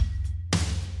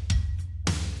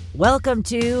Welcome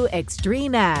to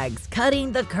Extreme Ag's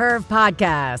Cutting the Curve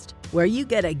podcast, where you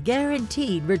get a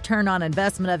guaranteed return on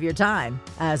investment of your time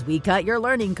as we cut your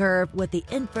learning curve with the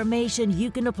information you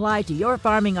can apply to your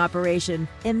farming operation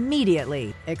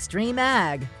immediately. Extreme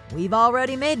Ag, we've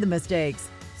already made the mistakes,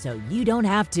 so you don't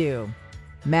have to.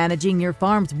 Managing your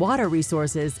farm's water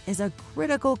resources is a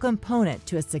critical component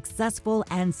to a successful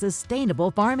and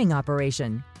sustainable farming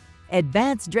operation.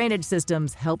 Advanced Drainage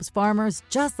Systems helps farmers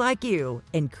just like you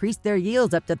increase their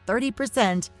yields up to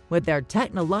 30% with their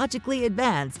technologically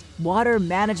advanced water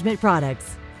management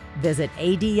products. Visit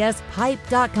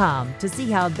adspipe.com to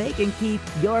see how they can keep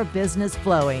your business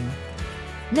flowing.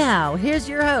 Now, here's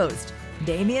your host,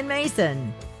 Damian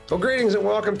Mason. Well, greetings and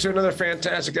welcome to another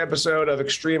fantastic episode of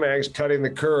Extreme Ag's Cutting the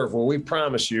Curve, where we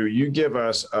promise you give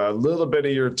us a little bit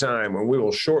of your time and we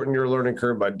will shorten your learning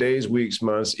curve by days, weeks,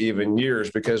 months, even years,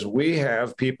 because we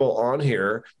have people on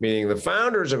here, meaning the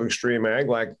founders of Extreme Ag,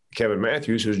 like Kevin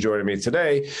Matthews, who's joining me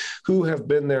today, who have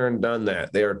been there and done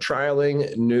that. They are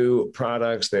trialing new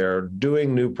products, they're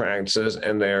doing new practices,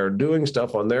 and they're doing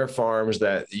stuff on their farms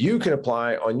that you can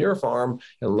apply on your farm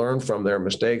and learn from their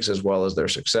mistakes as well as their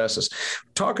successes.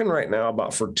 Talking right now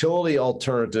about fertility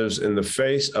alternatives in the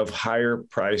face of higher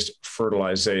priced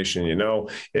fertilization. You know,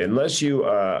 unless you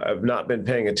have not been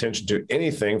paying attention to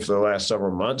anything for the last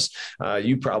several months,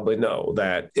 you probably know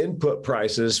that input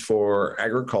prices for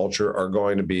agriculture are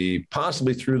going to be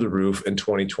possibly through the roof in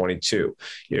 2022.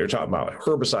 You're talking about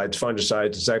herbicides,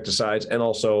 fungicides, insecticides, and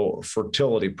also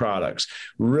fertility products.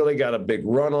 Really got a big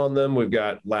run on them. We've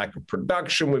got lack of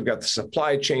production. We've got the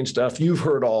supply chain stuff. You've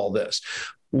heard all this.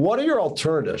 What are your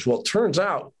alternatives? Well, it turns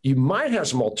out you might have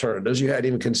some alternatives you hadn't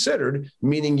even considered,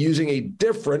 meaning using a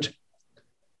different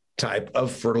type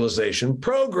of fertilization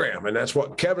program. And that's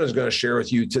what Kevin is going to share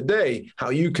with you today,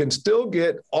 how you can still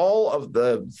get all of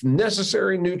the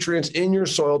necessary nutrients in your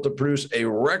soil to produce a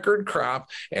record crop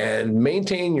and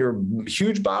maintain your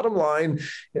huge bottom line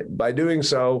by doing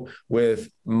so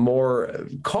with more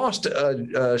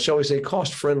cost-friendly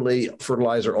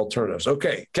fertilizer alternatives.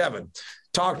 Okay, Kevin,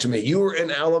 talk to me. You were in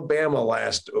Alabama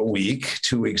last week,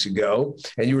 2 weeks ago,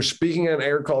 and you were speaking at an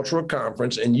agricultural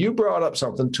conference, and you brought up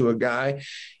something to a guy.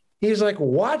 He's like,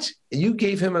 what? You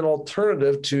gave him an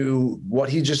alternative to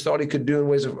what he just thought he could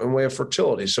do in way of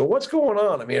fertility. So what's going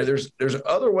on? I mean, there's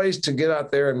other ways to get out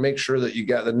there and make sure that you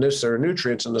got the necessary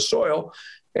nutrients in the soil,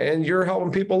 and you're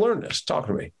helping people learn this. Talk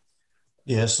to me.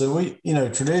 Yeah, so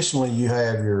traditionally you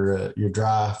have your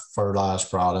dry fertilized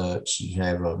products. You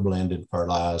have a blended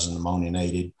fertilized and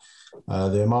ammoniated.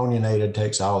 The ammoniated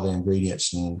takes all the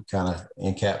ingredients and kind of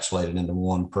encapsulate it into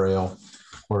one prel,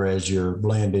 whereas your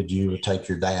blended, you would take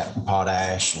your DAP and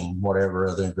potash and whatever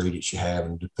other ingredients you have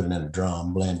and put it in a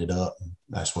drum, blend it up. And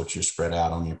that's what you spread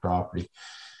out on your property.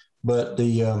 But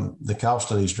the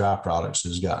cost of these dry products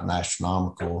has gotten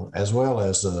astronomical, as well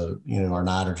as our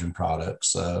nitrogen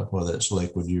products, whether it's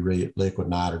liquid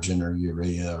nitrogen or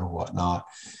urea or whatnot.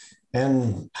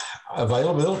 And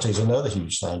availability is another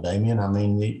huge thing, Damian. I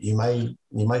mean, you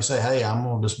may say, hey, I'm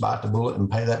going to just bite the bullet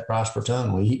and pay that price per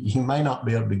ton. Well, you may not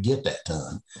be able to get that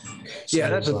ton. Yeah,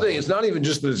 that's the thing. It's not even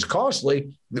just that it's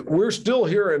costly. We're still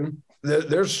hearing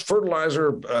there's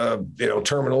fertilizer,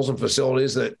 terminals and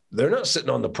facilities that they're not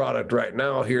sitting on the product right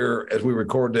now here as we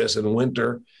record this in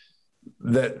winter,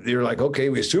 that you're like, okay,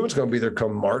 we assume it's going to be there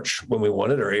come March when we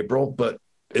want it or April, but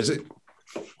is it?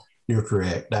 You're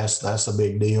correct. That's a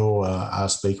big deal. I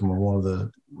was speaking with one of the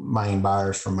main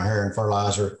buyers from Heron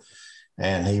Fertilizer,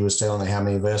 and he was telling me how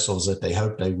many vessels that they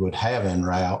hoped they would have en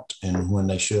route and when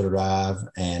they should arrive.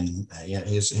 And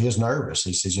he's nervous.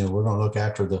 He says, we're going to look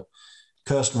after the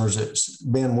customers that's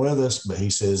been with us, but he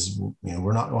says,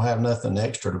 we're not going to have nothing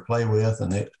extra to play with,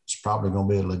 and it's probably going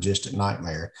to be a logistic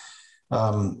nightmare.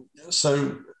 What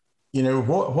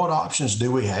options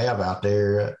do we have out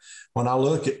there? When I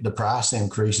look at the price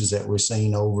increases that we've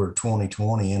seen over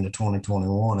 2020 into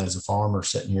 2021 as a farmer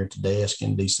sitting here at the desk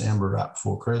in December right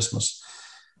before Christmas,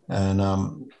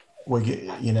 and we get,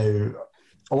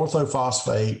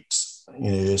 orthophosphates,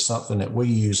 is something that we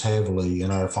use heavily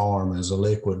in our farm as a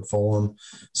liquid form.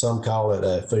 Some call it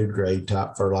a food grade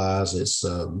type fertilizer. It's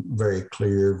very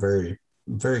clear, very,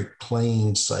 very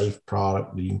clean, safe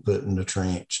product that you can put in the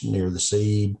trench near the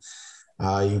seed. You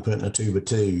can put in a 2 by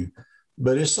 2,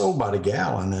 but it's sold by the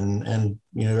gallon, and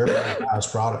everybody buys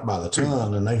product by the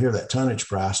ton, and they hear that tonnage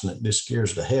price and it just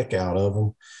scares the heck out of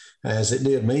them, as it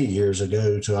did me years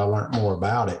ago till I learned more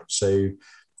about it. So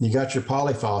you got your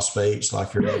polyphosphates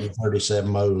like your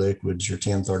 37O liquids, your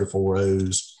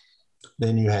 1034Os.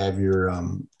 Then you have your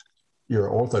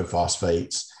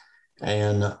orthophosphates,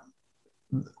 and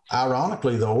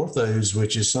ironically, the orthos,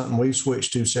 which is something we've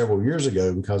switched to several years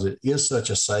ago because it is such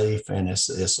a safe and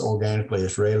it's organically,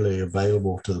 it's readily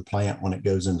available to the plant when it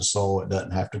goes into soil. It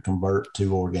doesn't have to convert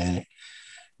to organic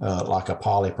like a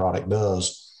poly product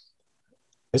does.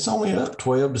 It's only up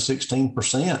 12 to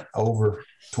 16% over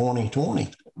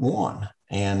 2021.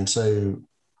 And so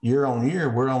year on year,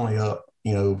 we're only up,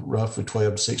 roughly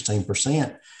 12 to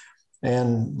 16%.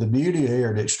 And the beauty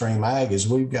here at Extreme Ag is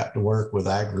we've got to work with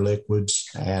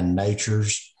Agri-Liquids and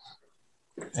Nature's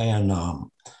and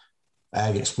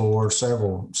Ag Explorer,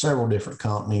 several different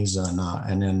companies, and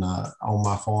then on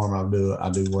my farm I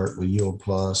do work with Yield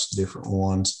Plus, different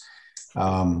ones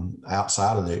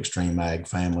outside of the Extreme Ag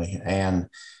family, and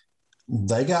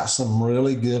they got some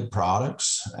really good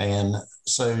products. And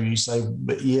so you say,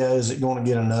 but yeah, is it going to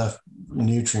get enough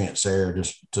nutrients there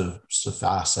just to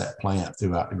suffice that plant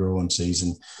throughout the growing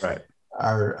season? Right.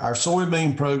 Our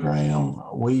soybean program,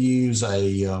 we've used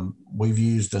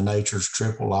the Nature's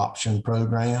Triple Option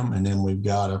program, and then we've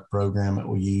got a program that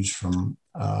we use from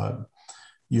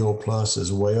Yield Plus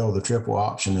as well. The Triple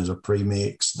Option is a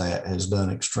premix that has done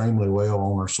extremely well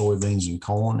on our soybeans and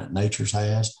corn that Nature's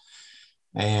has.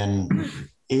 And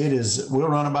we'll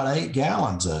run about 8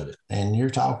 gallons of it. And you're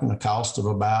talking a cost of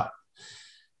about,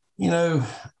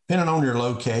 depending on your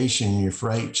location, your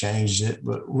freight changes it,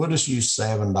 but we'll just use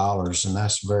 $7. And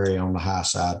that's very on the high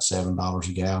side, $7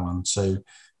 a gallon. So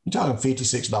you're talking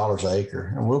 $56 an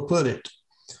acre. And we'll put it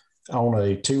on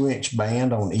a 2-inch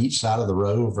band on each side of the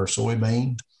row of our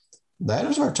soybean. That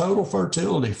is our total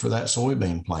fertility for that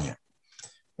soybean plant.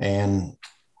 And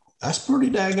that's pretty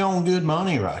daggone good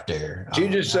money right there. You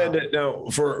just said that now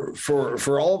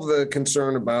for all of the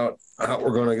concern about how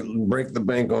we're going to break the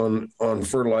bank on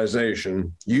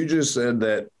fertilization, you just said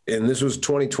that, and this was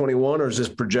 2021, or is this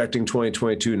projecting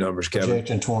 2022 numbers, Kevin?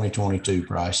 Projecting 2022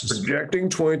 prices. Projecting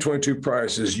 2022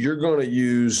 prices, you're going to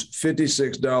use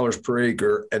 $56 per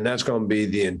acre, and that's going to be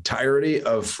the entirety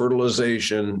of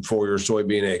fertilization for your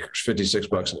soybean acres,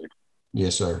 $56 an acre.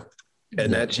 Yes, sir.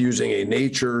 And that's using a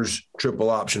Nature's Triple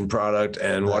Option product.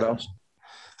 And what else?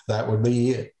 That would be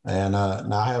it. And now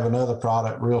I have another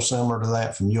product real similar to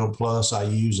that from Yield Plus I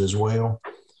use as well.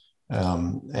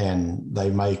 And they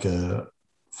make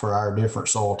for our different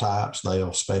soil types,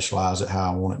 they'll specialize it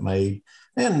how I want it made.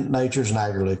 And Nature's and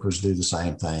Agri-Liquids do the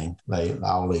same thing.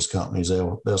 All these companies,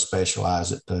 they'll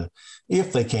specialize it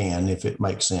if they can, if it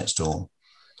makes sense to them.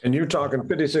 And you're talking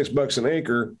 $56 an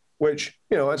acre, which,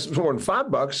 that's more than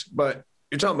 $5, but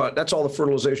you're talking about that's all the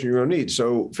fertilization you're going to need.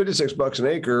 So $56 an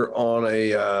acre on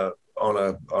a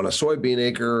soybean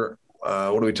acre. What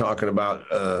are we talking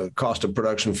about? Cost of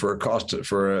production for a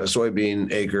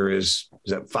soybean acre is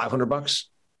that $500?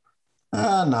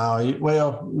 No.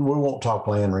 Well, we won't talk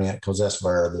land rent because that's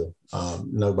variable.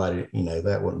 Nobody,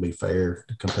 that wouldn't be fair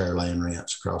to compare land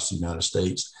rents across the United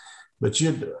States. But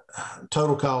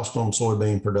total cost on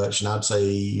soybean production, I'd say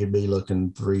you'd be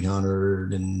looking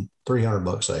 $300 an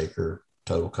acre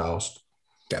total cost.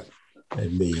 Yeah,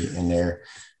 it'd be in there.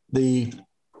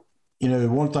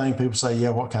 One thing people say, yeah,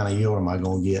 what kind of yield am I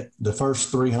going to get? The first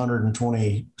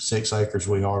 326 acres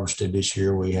we harvested this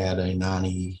year, we had a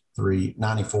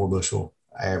 94 bushel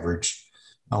average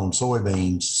on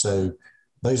soybeans. So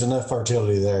there's enough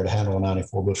fertility there to handle a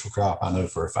 94 bushel crop, I know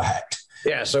for a fact.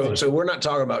 Yeah, so we're not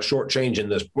talking about shortchanging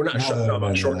this. We're not talking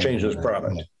about shortchanging this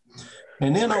product.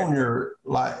 And then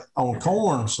on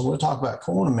corn, so we'll talk about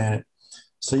corn in a minute.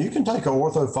 So you can take an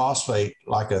orthophosphate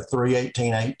like a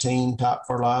 3-18-18 type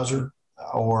fertilizer,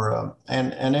 or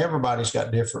and everybody's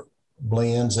got different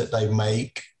blends that they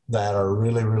make that are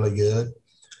really, really good.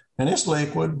 And it's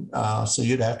liquid, so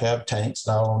you'd have to have tanks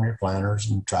installed on your planters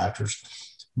and tractors.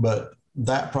 But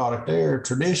that product there,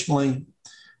 traditionally,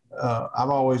 I've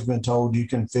always been told you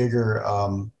can figure,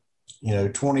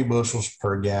 20 bushels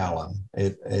per gallon.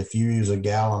 If you use a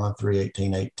gallon of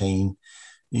 3-18-18,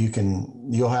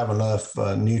 you'll have enough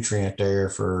nutrient there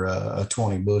for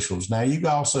 20 bushels. Now you've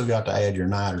also got to add your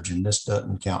nitrogen. This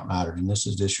doesn't count nitrogen. This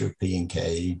is just your P and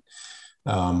K.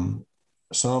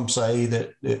 Some say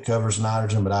that it covers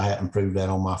nitrogen, but I haven't proved that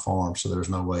on my farm, so there's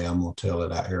no way I'm going to tell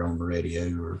it out here on the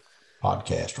radio or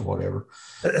podcast or whatever.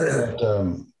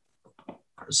 But,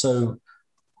 so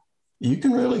you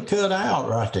can really cut out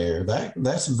right there.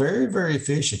 That's very, very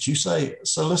efficient.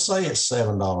 So let's say it's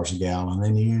 $7 a gallon,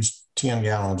 and you use 10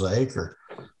 gallons an acre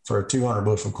for a 200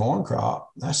 bushel corn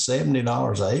crop. That's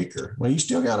 $70 an acre. Well, you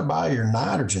still got to buy your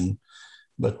nitrogen,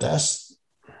 but that's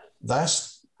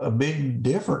a big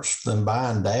difference than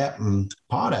buying DAP and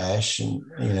potash, and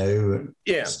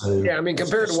I mean,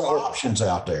 compared to what options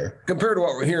out there, compared to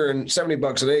what we're hearing,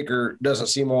 $70 an acre doesn't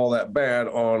seem all that bad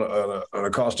on a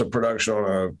cost of production on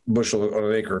a bushel on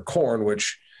an acre of corn,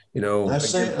 which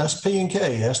that's it. That's P and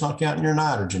K. That's not counting your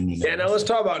nitrogen. Yeah. Now let's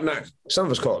talk about some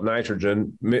of us call it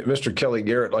nitrogen. Mr. Kelly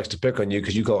Garrett likes to pick on you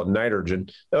because you call it nitrogen.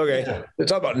 Okay, yeah.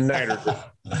 Let's talk about nitrogen.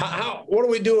 What are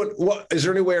we doing? What is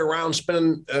there any way around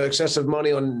spending excessive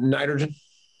money on nitrogen?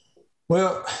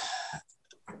 Well,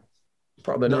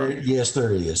 probably not. Yes,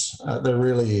 there is. There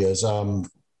really is. Timing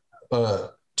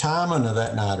of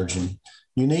that nitrogen.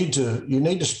 You need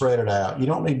to spread it out. You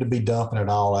don't need to be dumping it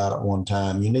all out at one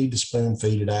time. You need to spoon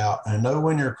feed it out and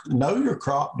know your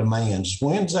crop demands.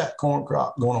 When's that corn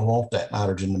crop going to want that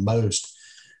nitrogen the most?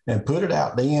 And put it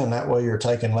out then. That way you're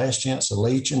taking less chance of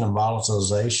leaching and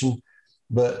volatilization.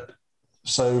 But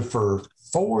so for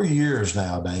 4 years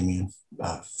now, Damien,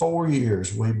 4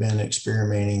 years we've been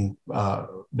experimenting,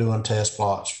 doing test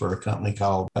plots for a company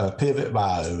called Pivot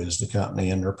Bio is the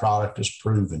company, and their product is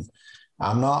proven.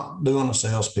 I'm not doing a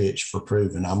sales pitch for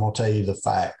proven. I'm going to tell you the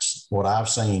facts, what I've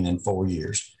seen in 4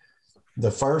 years. The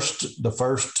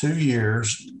first 2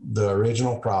 years, the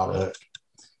original product,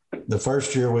 the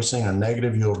first year we seen a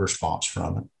negative yield response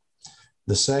from it.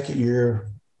 The second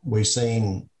year, we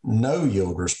seen no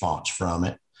yield response from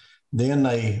it. Then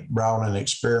they brought an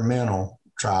experimental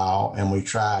trial and we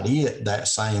tried it that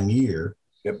same year.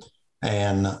 Yep.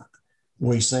 And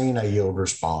we seen a yield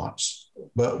response,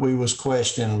 but we was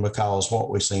questioning because what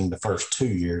we seen the first 2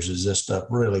 years, is this stuff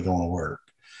really going to work?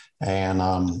 And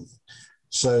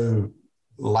so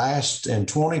in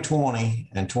 2020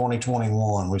 and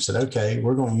 2021, we said, okay,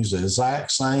 we're going to use the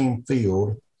exact same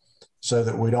field so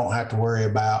that we don't have to worry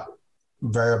about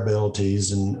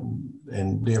variabilities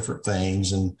and different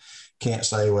things, and can't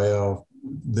say, well,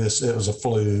 it was a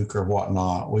fluke or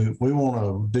whatnot. We want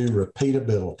to do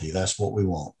repeatability. That's what we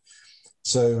want.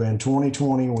 So in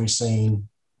 2020, we seen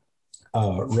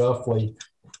roughly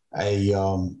I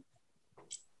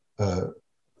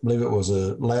believe it was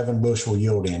a 11 bushel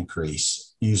yield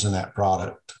increase using that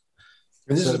product.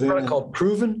 And this is a product called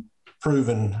Proven?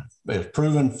 It's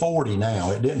Proven 40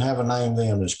 now. It didn't have a name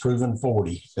then. It's Proven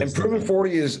 40. And Proven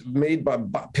 40 is made by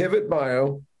Pivot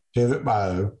Bio. Pivot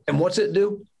Bio. And what's it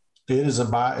do?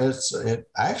 It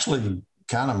actually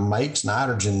kind of makes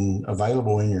nitrogen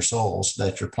available in your soils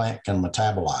that your plant can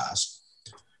metabolize.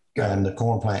 And the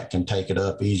corn plant can take it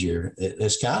up easier.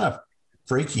 It's kind of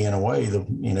freaky in a way,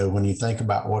 when you think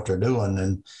about what they're doing.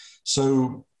 And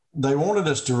so they wanted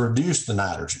us to reduce the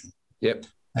nitrogen. Yep.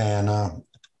 And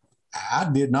I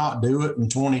did not do it in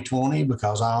 2020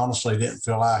 because I honestly didn't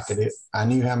feel like it. I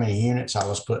knew how many units I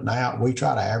was putting out. We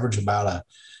try to average about a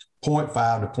 0.5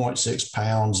 to 0.6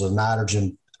 pounds of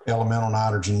nitrogen, elemental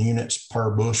nitrogen units per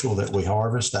bushel that we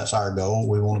harvest. That's our goal.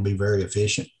 We want to be very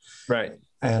efficient. Right.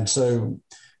 And so,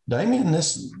 Damien,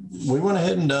 we went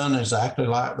ahead and done exactly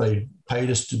like they paid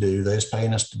us to do. They was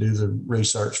paying us to do the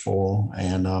research for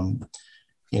them. And,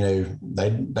 they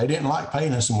didn't like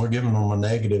paying us, and we're giving them a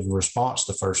negative response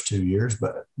the first 2 years,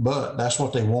 but that's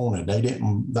what they wanted.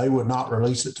 They would not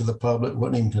release it to the public,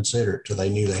 wouldn't even consider it till they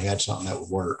knew they had something that would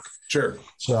work. Sure.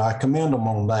 So I commend them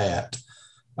on that.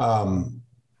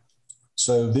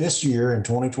 So this year in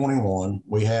 2021,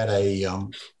 we had a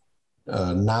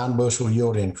 9 bushel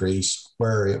yield increase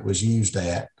where it was used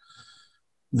at.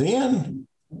 Then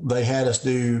they had us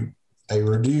do a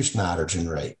reduced nitrogen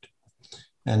rate.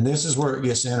 And this is where it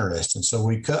gets interesting. So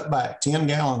we cut back 10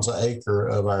 gallons an acre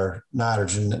of our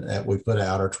nitrogen that we put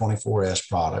out, our 24S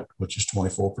product, which is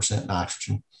 24%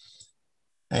 nitrogen.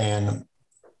 And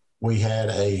we had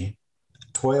a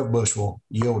 12 bushel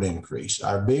yield increase.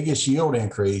 Our biggest yield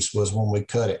increase was when we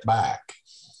cut it back.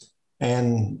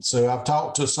 And so I've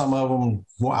talked to some of them.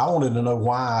 Well, I wanted to know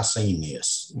why I seen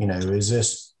this. Is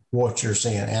this what you're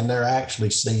seeing? And they're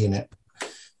actually seeing it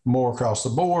more across the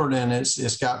board. And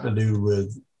it's got to do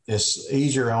with it's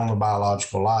easier on the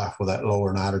biological life with that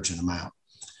lower nitrogen amount.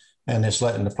 And it's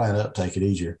letting the plant uptake it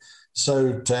easier.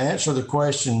 So to answer the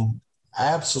question,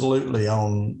 absolutely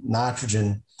on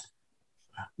nitrogen,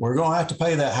 we're going to have to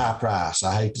pay that high price.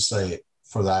 I hate to say it,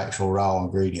 for the actual raw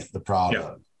ingredient, the product.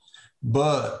 Yeah.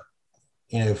 But,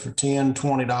 for $10,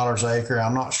 $20 an acre,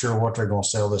 I'm not sure what they're going to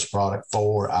sell this product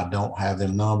for. I don't have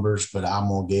them numbers, but I'm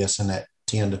going to guess in that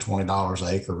 $10 to $20 an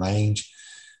acre range.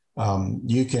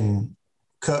 You can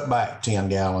cut back 10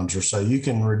 gallons or so. You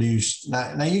can reduce.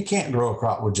 Now you can't grow a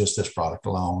crop with just this product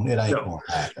alone. It ain't going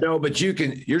to happen. No, but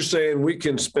you're saying we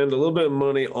can spend a little bit of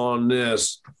money on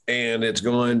this, and it's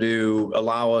going to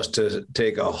allow us to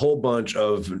take a whole bunch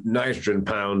of nitrogen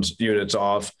units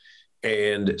off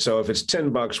And so if it's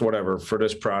 $10, whatever, for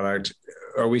this product,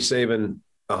 are we saving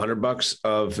 $100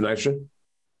 of nitrogen?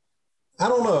 I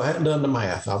don't know. I hadn't done the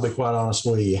math. I'll be quite honest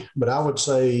with you, but I would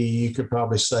say you could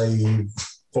probably save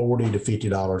 $40 to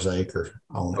 $50 an acre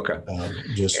on it. Okay.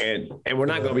 And we're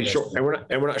not going to be short, and we're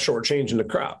not shortchanging the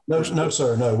crop. No,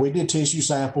 sir. No, we did tissue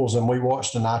samples and we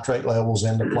watched the nitrate levels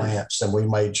in the plants, and we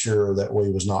made sure that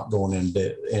we was not going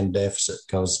in deficit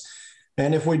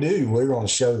and if we do, we're going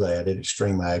to show that at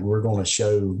Extreme Ag. We're going to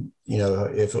show,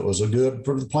 if it was a good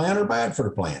for the plant or bad for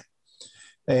the plant.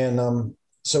 And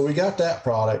so we got that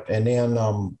product, and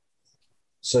then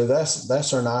so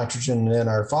that's our nitrogen. And then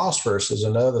our phosphorus is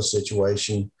another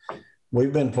situation.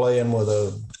 We've been playing with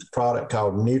a product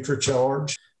called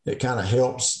NutriCharge. It kind of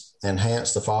helps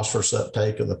enhance the phosphorus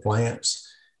uptake of the plants.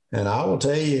 And I will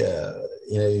tell you,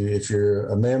 if you're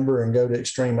a member and go to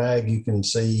Extreme Ag,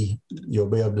 you'll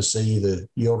be able to see the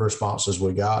yield responses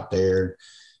we got there.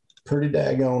 Pretty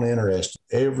daggone interesting.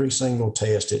 Every single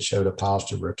test, it showed a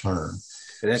positive return.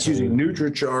 And that's using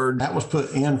NutriCharge. That was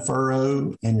put in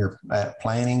furrow in your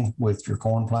planting with your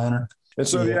corn planter. And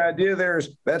so the idea there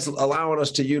is that's allowing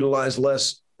us to utilize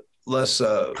less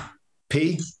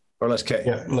P or less K?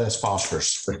 Yeah, less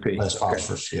phosphorus. Less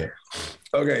phosphorus, yeah.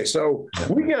 Okay, so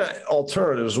we got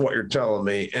alternatives, is what you're telling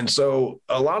me. And so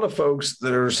a lot of folks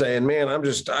that are saying, man, we're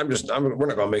not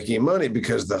going to make any money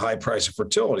because of the high price of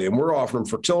fertility. And we're offering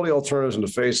fertility alternatives in the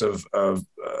face of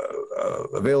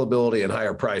availability and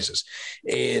higher prices.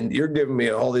 And you're giving me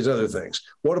all these other things.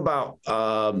 What about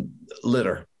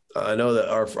litter? I know that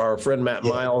our friend Matt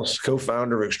Miles,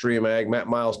 co-founder of Extreme Ag, Matt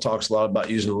Miles talks a lot about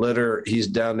using litter. He's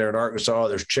down there in Arkansas.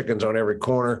 There's chickens on every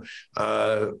corner.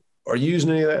 Are you using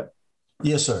any of that?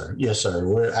 Yes, sir. Yes, sir.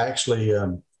 We're actually,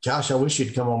 gosh, I wish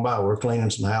you'd come on by. We're cleaning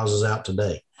some houses out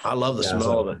today. I love the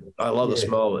smell of it. I love the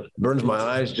smell of it. Burns my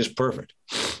eyes, just perfect.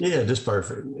 Yeah, just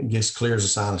perfect. It just clears the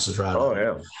sinuses right Oh,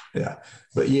 up. Yeah.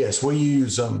 But yes, we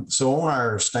use, so on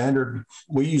our standard,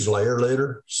 we use layer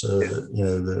litter. So,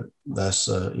 that's,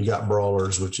 you got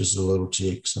broilers, which is the little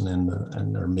chicks, and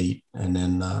then their meat, and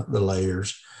then the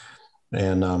layers.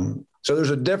 And so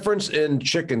there's a difference in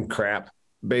chicken crap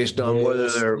based on whether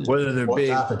they're what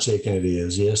big. What type of chicken it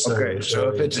is. Yes, sir. Okay,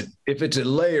 so if it's a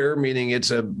layer, meaning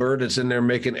it's a bird that's in there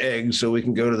making eggs, so we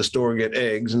can go to the store and get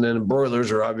eggs, and then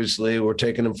broilers are obviously we're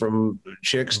taking them from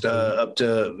chicks up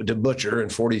to butcher in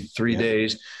 43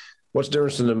 days. What's the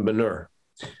difference in the manure?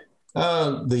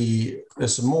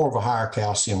 It's more of a higher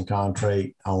calcium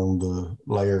concentrate on the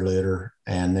layer litter,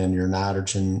 and then your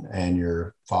nitrogen and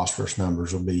your phosphorus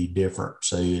numbers will be different.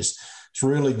 So it's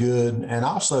really good. And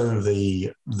also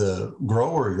the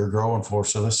grower you're growing for.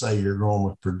 So let's say you're growing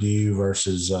with Purdue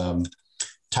versus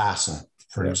Tyson,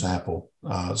 for example,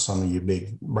 some of your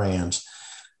big brands.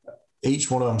 Each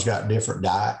one of them's got different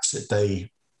diets that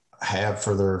they have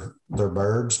for their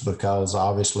birds, because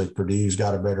obviously Purdue's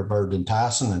got a better bird than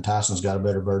Tyson, and Tyson's got a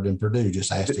better bird than Purdue.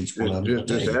 Just ask each one of them.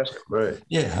 Just ask them, right?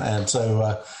 Yeah. And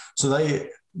so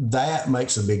that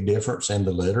makes a big difference in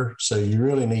the litter. So you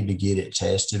really need to get it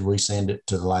tested. We send it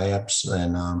to the labs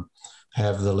and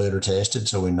have the litter tested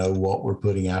so we know what we're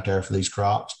putting out there for these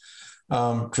crops.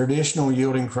 Traditional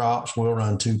yielding crops will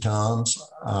run 2 tons.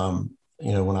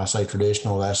 When I say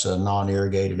traditional, that's a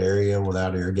non-irrigated area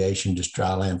without irrigation, just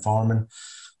dry land farming.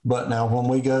 But now when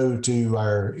we go to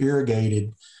our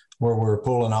irrigated, where we're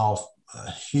pulling off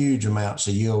huge amounts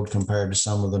of yield compared to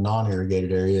some of the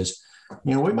non-irrigated areas,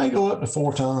 we may go up to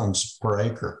 4 tons per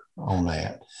acre on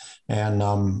that.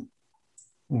 And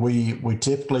we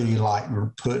typically like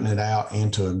putting it out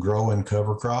into a growing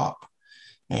cover crop.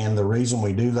 And the reason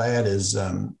we do that is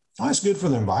it's good for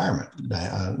the environment,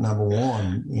 number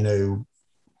one,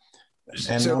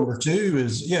 and so, number 2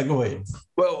 is, go ahead.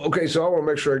 Well, okay, so I want to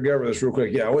make sure I cover this real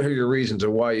quick. Yeah, I want to hear your reasons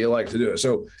of why you like to do it.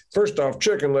 So first off,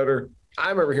 chicken litter. I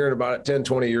remember hearing about it 10,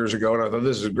 20 years ago, and I thought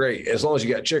this is great. As long as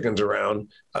you got chickens around,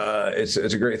 it's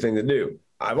a great thing to do.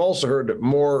 I've also heard that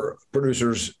more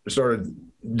producers started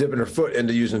dipping their foot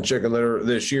into using chicken litter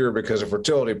this year because of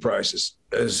fertility prices.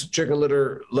 Is chicken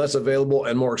litter less available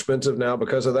and more expensive now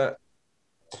because of that?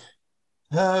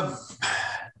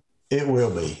 It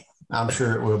will be. I'm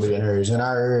sure it will be in areas. In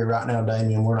our area right now,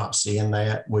 Damien, we're not seeing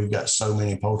that. We've got so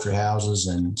many poultry houses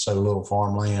and so little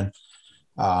farmland.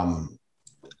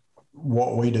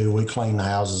 What we do, we clean the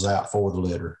houses out for the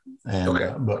litter.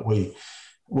 And but we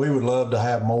would love to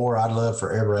have more. I'd love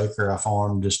for every acre I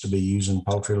farm just to be using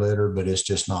poultry litter, but it's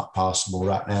just not possible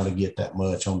right now to get that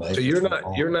much on the acre. So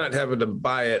you're not having to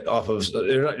buy it off of.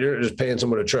 You're just paying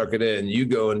someone to truck it in. You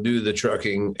go and do the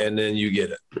trucking, and then you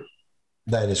get it.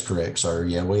 That is correct, sir.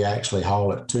 Yeah, we actually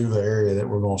haul it to the area that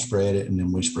we're going to spread it, and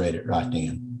then we spread it right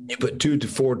then. You put 2 to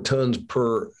 4 tons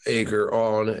per acre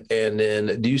on, and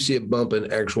then do you see a bump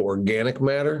in actual organic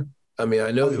matter? I mean,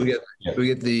 I know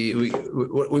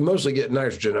that we mostly get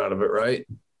nitrogen out of it, right?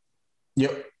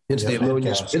 Yep. It's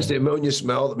the ammonia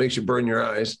smell that makes you burn your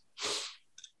eyes.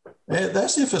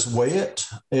 That's if it's wet.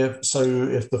 If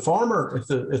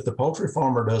the poultry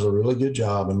farmer does a really good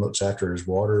job and looks after his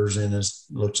waters and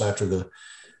looks after the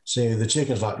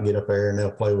chickens like to get up there and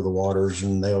they'll play with the waters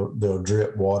and they'll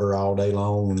drip water all day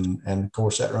long, and of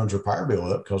course that runs their power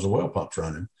bill up because the well pump's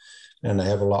running and they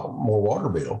have a lot more water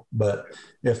bill. But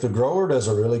if the grower does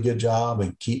a really good job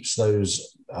and keeps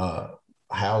those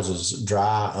houses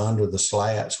dry under the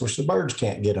slats, which the birds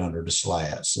can't get under the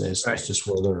slats. It's just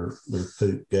where their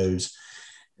poop goes.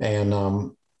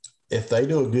 And if they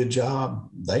do a good job,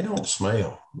 they don't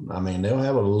smell. I mean, they'll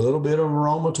have a little bit of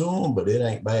aroma to them, but it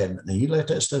ain't bad. Now you let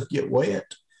that stuff get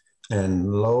wet, and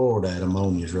Lord, that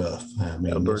ammonia's rough. I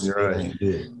mean, it'll burn your eyes. Ain't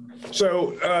good.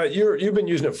 So you've been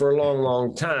using it for a long,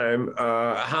 long time.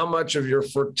 How much of your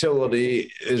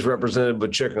fertility is represented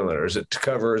with chicken litter? Does it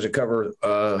cover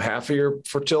half of your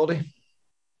fertility?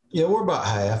 Yeah, we're about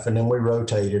half, and then we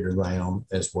rotate it around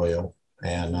as well,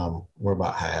 and we're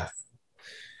about half.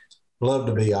 Love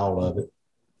to be all of it.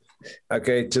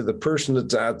 Okay, to the person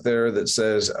that's out there that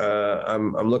says,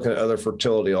 I'm looking at other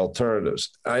fertility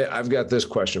alternatives, I've got this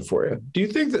question for you. Do you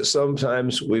think that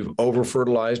sometimes we've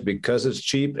over-fertilized because it's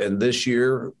cheap, and this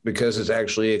year, because it's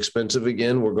actually expensive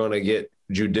again, we're going to get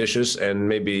judicious and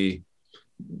maybe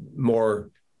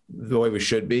more the way we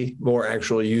should be, more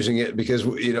actually using it? Because,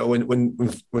 you know,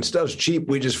 when stuff's cheap,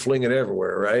 we just fling it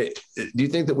everywhere, right? Do you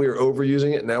think that we are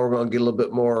overusing it, and now we're going to get a little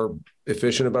bit more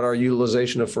efficient about our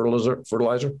utilization of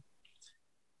fertilizer?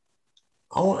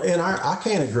 And I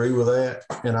can't agree with that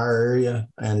in our area.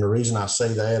 And the reason I say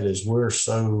that is we're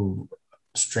so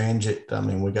stringent. I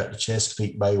mean, we got the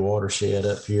Chesapeake Bay watershed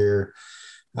up here.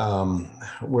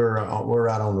 We're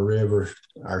right on the river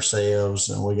ourselves,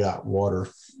 and we got water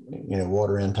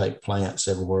intake plants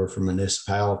everywhere for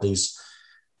municipalities.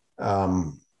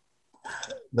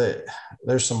 There's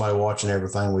somebody watching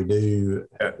everything we do.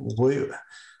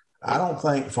 I don't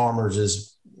think farmers is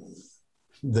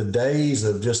the days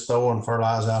of just throwing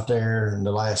fertilizer out there in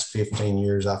the last 15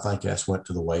 years. I think that's went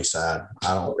to the wayside.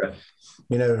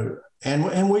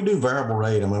 And we do variable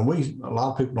rate. I mean, a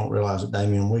lot of people don't realize it,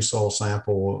 Damien. We soil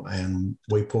sample and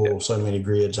we pull so many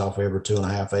grids off every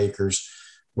 2.5 acres.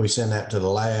 We send that to the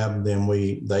lab. Then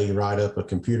they write up a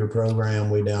computer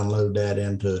program. We download that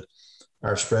into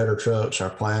our spreader trucks, our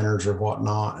planters or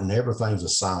whatnot, and everything's a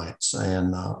science.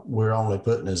 And we're only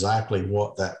putting exactly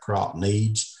what that crop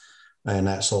needs and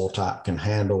that soil type can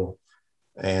handle.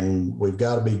 And we've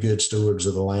got to be good stewards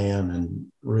of the land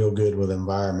and real good with the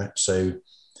environment. So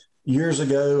years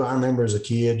ago, I remember as a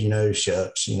kid,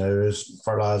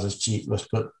 fertilizer's cheap. Let's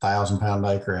put 1,000 pound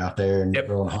acre out there and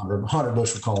grow 100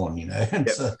 bushel corn, And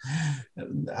so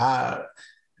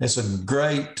it's a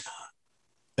great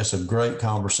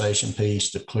conversation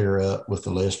piece to clear up with the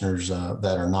listeners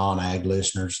that are non-ag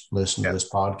listeners, listen to this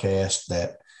podcast.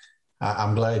 That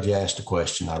I'm glad you asked the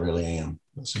question. I really am.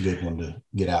 It's a good one to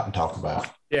get out and talk about.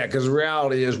 Yeah, because the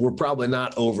reality is we're probably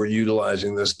not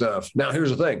overutilizing this stuff. Now,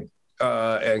 here's the thing.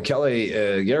 And Kelly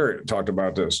Garrett talked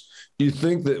about this. Do you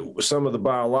think that some of the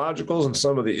biologicals and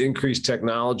some of the increased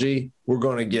technology, we're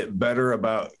going to get better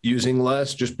about using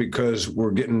less just because we're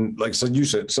getting, like so you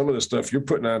said, some of the stuff you're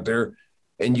putting out there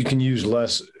and you can use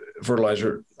less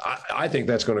fertilizer? I think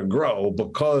that's going to grow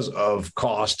because of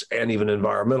cost and even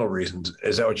environmental reasons.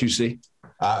 Is that what you see?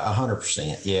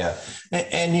 100%. Yeah.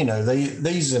 And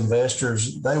these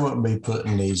investors, they wouldn't be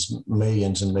putting these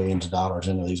millions and millions of dollars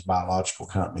into these biological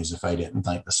companies if they didn't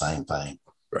think the same thing.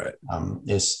 Right.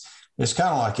 It's kind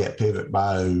of like that Pivot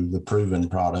Bio, the proven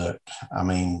product. I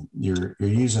mean, you're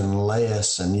using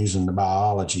less and using the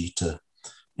biology to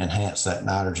enhance that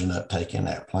nitrogen uptake in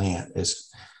that plant.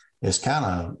 It's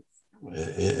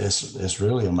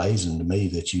really amazing to me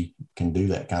that you can do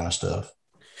that kind of stuff.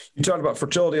 You talked about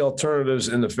fertility alternatives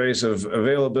in the face of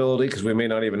availability, because we may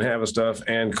not even have the stuff,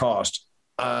 and cost.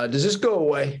 Does this go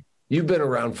away? You've been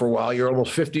around for a while. You're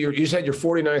almost 50. You just had your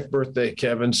 49th birthday,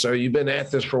 Kevin. So you've been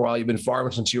at this for a while. You've been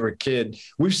farming since you were a kid.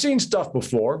 We've seen stuff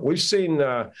before. We've seen,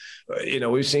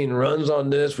 we've seen runs on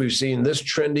this. We've seen this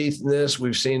trendiness.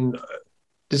 We've seen.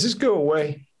 Does this go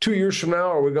away 2 years from now?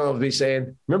 Are we going to be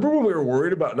saying, remember when we were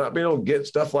worried about not being able to get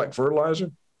stuff like fertilizer?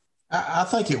 I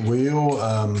think it will.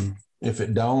 If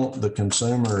it don't, the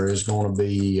consumer is going to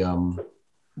be,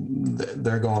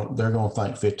 they're going to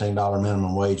think $15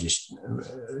 minimum wage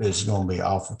is going to be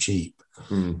awful cheap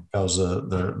because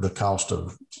the cost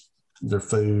of their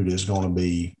food is going to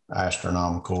be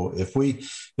astronomical. If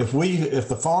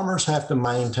the farmers have to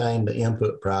maintain the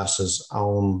input prices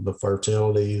on the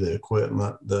fertility, the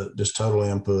equipment, the just total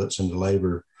inputs and the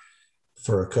labor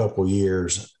for a couple of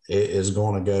years, it is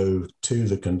going to go to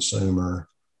the consumer,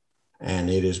 and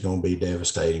it is going to be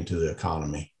devastating to the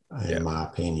economy, in my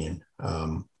opinion.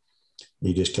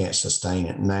 You just can't sustain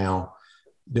it. Now,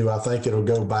 do I think it'll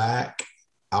go back?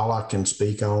 All I can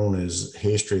speak on is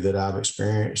history that I've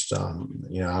experienced. I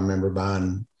remember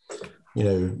buying,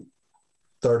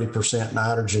 30%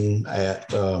 nitrogen at,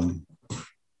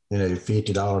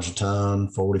 $50 a ton, $45,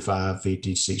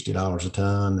 $50, $60 a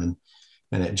ton.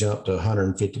 And it jumped to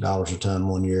 $150 a ton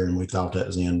one year. And we thought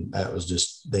that was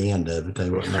just the end of it. They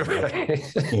wouldn't,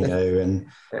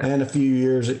 and a few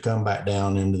years it come back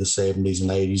down into the 70s and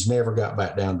 80s, never got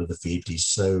back down to the 50s.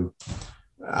 So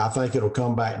I think it'll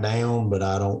come back down, but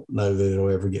I don't know that it'll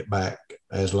ever get back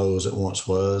as low as it once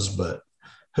was. But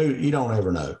you don't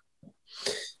ever know.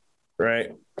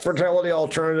 Right. Fertility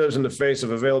alternatives in the face of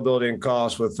availability and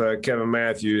cost with Kevin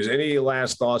Matthews. Any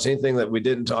last thoughts, anything that we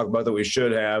didn't talk about that we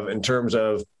should have in terms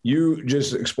of, you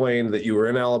just explained that you were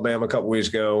in Alabama a couple weeks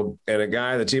ago, and a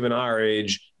guy that's even our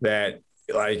age that,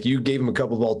 like, you gave him a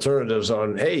couple of alternatives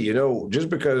on, hey, just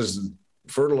because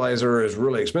fertilizer is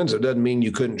really expensive doesn't mean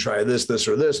you couldn't try this,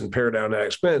 or this and pare down that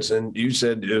expense. And you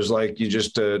said it was like you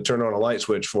just turn on a light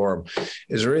switch for them.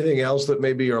 Is there anything else that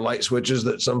maybe are light switches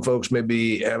that some folks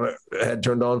maybe haven't had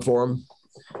turned on for them?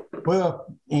 Well,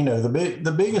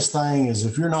 the biggest thing is,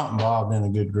 if you're not involved in a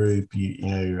good group,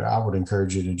 I would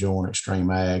encourage you to join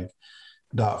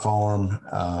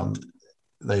extremeag.farm.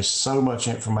 There's so much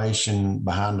information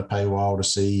behind the paywall to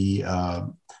see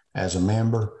as a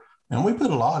member. And we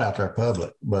put a lot out there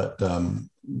public, but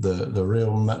the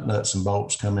real nuts and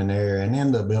bolts come in there. And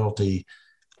then the ability,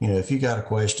 if you got a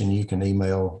question, you can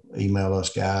email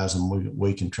us guys, and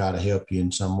we can try to help you in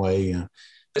some way.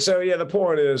 So, the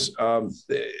point is,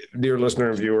 dear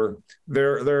listener and viewer,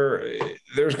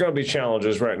 there's going to be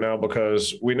challenges right now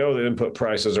because we know the input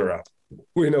prices are up.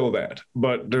 We know that,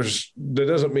 but that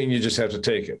doesn't mean you just have to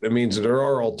take it. It means that there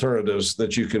are alternatives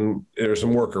that there's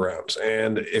some workarounds.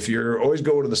 And if you're always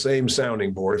going to the same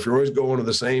sounding board, if you're always going to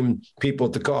the same people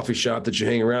at the coffee shop that you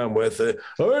hang around with,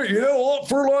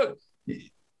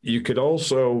 you could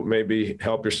also maybe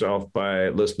help yourself by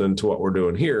listening to what we're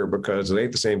doing here, because it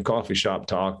ain't the same coffee shop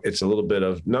talk. It's a little bit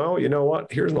of, no, you know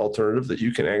what? Here's an alternative that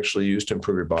you can actually use to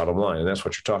improve your bottom line. And that's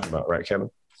what you're talking about, right, Kevin?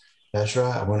 That's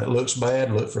right. When it looks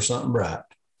bad, look for something bright.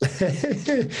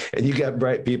 And you got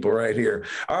bright people right here.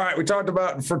 All right. We talked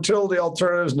about fertility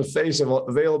alternatives in the face of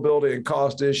availability and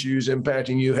cost issues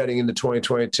impacting you heading into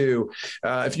 2022.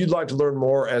 If you'd like to learn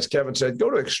more, as Kevin said, go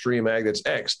to Extreme Ag. That's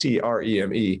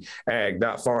XTREME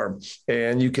ag.farm.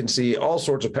 And you can see all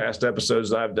sorts of past episodes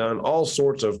that I've done, all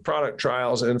sorts of product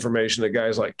trials and information that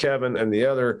guys like Kevin and the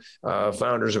other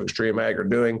founders of Extreme Ag are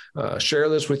doing. Share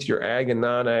this with your ag and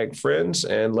non-ag friends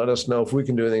and let us know if we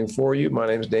can do anything for you. My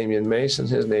name is Damian Mason.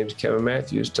 His name's Kevin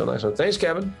Matthews. Till next time. Thanks,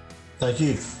 Kevin. Thank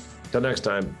you. Till next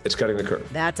time, it's Cutting the Curve.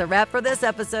 That's a wrap for this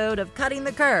episode of Cutting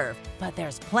the Curve, but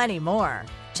there's plenty more.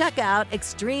 Check out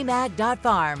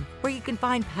extremeag.farm, where you can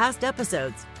find past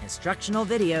episodes, instructional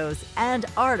videos, and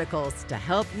articles to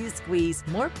help you squeeze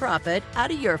more profit out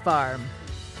of your farm.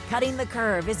 Cutting the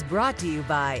Curve is brought to you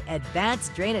by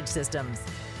Advanced Drainage Systems,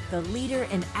 the leader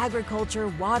in agriculture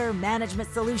water management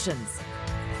solutions.